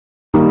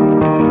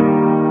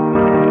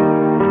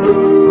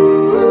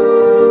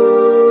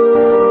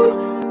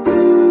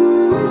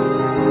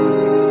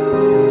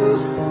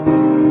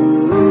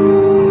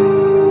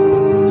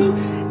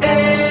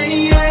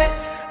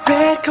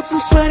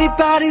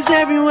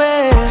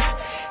everywhere,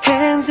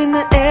 hands in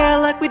the air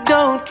like we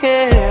don't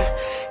care,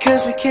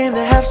 'cause we came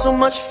to have so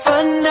much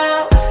fun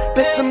now.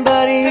 Bet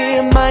somebody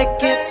here might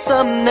get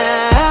some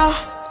now.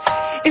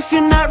 If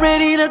you're not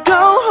ready to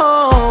go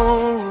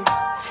home,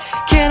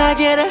 can I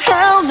get a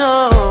hell no?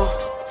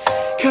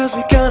 'Cause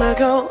we gonna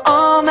go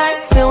all night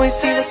till we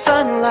see the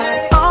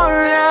sunlight.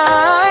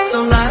 Alright. So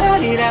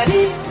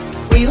la-da-dee-da-dee,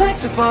 we like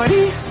to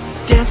party,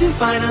 dancing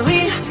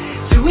finally,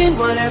 doing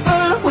whatever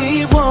we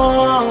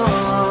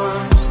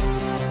want.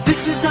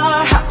 This is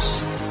our house,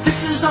 this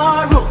is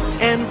our rules,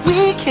 and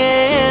we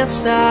can't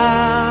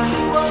stop,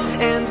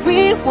 and we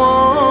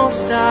won't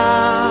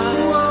stop.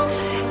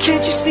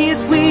 Can't you see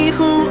it's we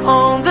who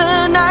own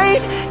the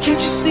night?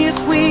 Can't you see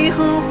it's we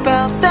who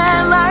bout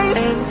that life?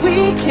 And we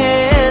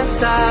can't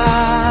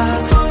stop,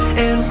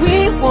 and we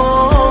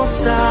won't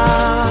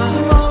stop.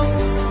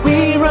 We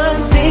run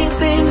things,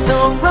 things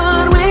don't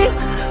run.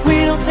 We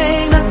don't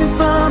take nothing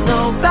from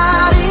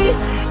nobody.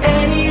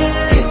 And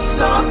yeah, it's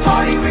our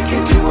party, we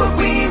can do what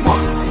we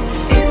want.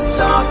 It's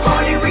our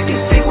party, we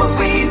can say what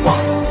we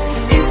want.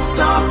 It's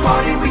our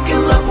party, we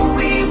can love what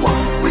we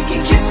want. We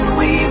can kiss who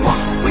we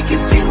want, we can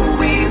see who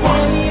we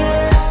want.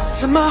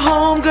 So my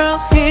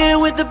homegirls here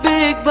with the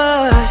big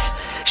butt,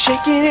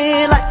 shaking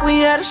it like we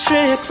at a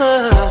strip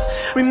club.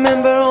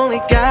 Remember,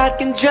 only God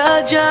can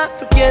judge ya.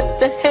 Forget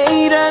the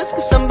haters,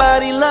 'cause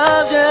somebody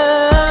loves ya.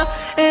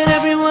 And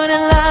everyone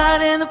in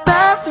line in the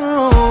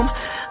bathroom,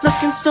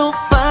 looking so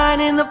fine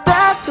in the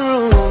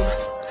bathroom.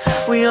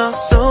 We all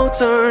so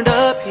turned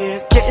up here,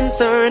 getting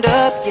turned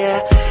up, yeah,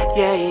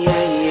 yeah,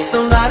 yeah, yeah. So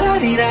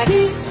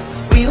la-da-dee-da-dee,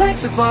 we like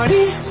to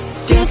party,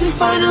 dancing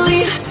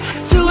finally,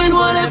 doing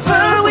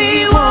whatever we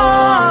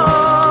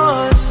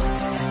want.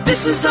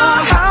 This is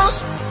our house,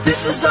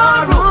 this is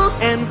our rules,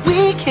 and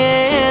we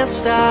can't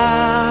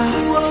stop,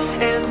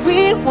 and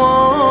we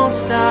won't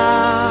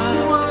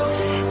stop.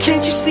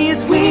 Can't you see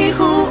it's we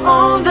who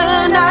own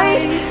the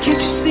night?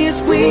 Can't you see it's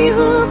we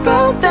who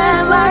bout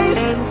that life?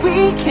 And we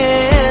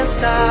can't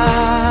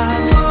stop,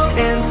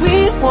 and we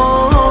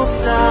won't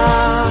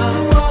stop.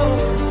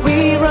 We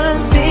run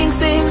things,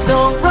 things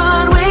don't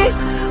run.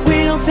 We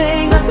don't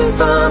take nothing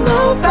from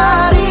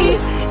nobody.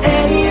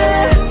 And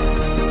yeah.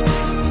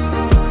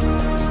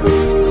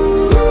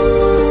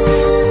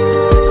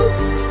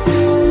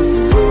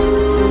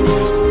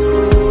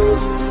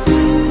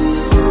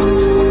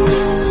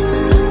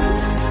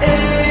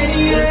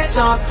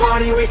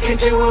 Party, we can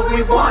do what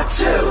we want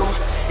to.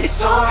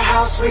 It's our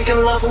house, we can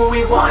love who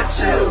we want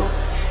to.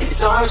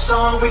 It's our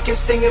song, we can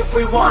sing if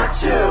we want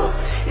to.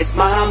 It's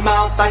my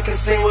mouth, I can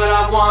say what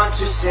I want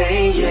to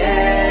say.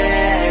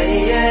 Yeah,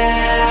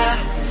 yeah,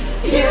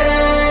 yeah.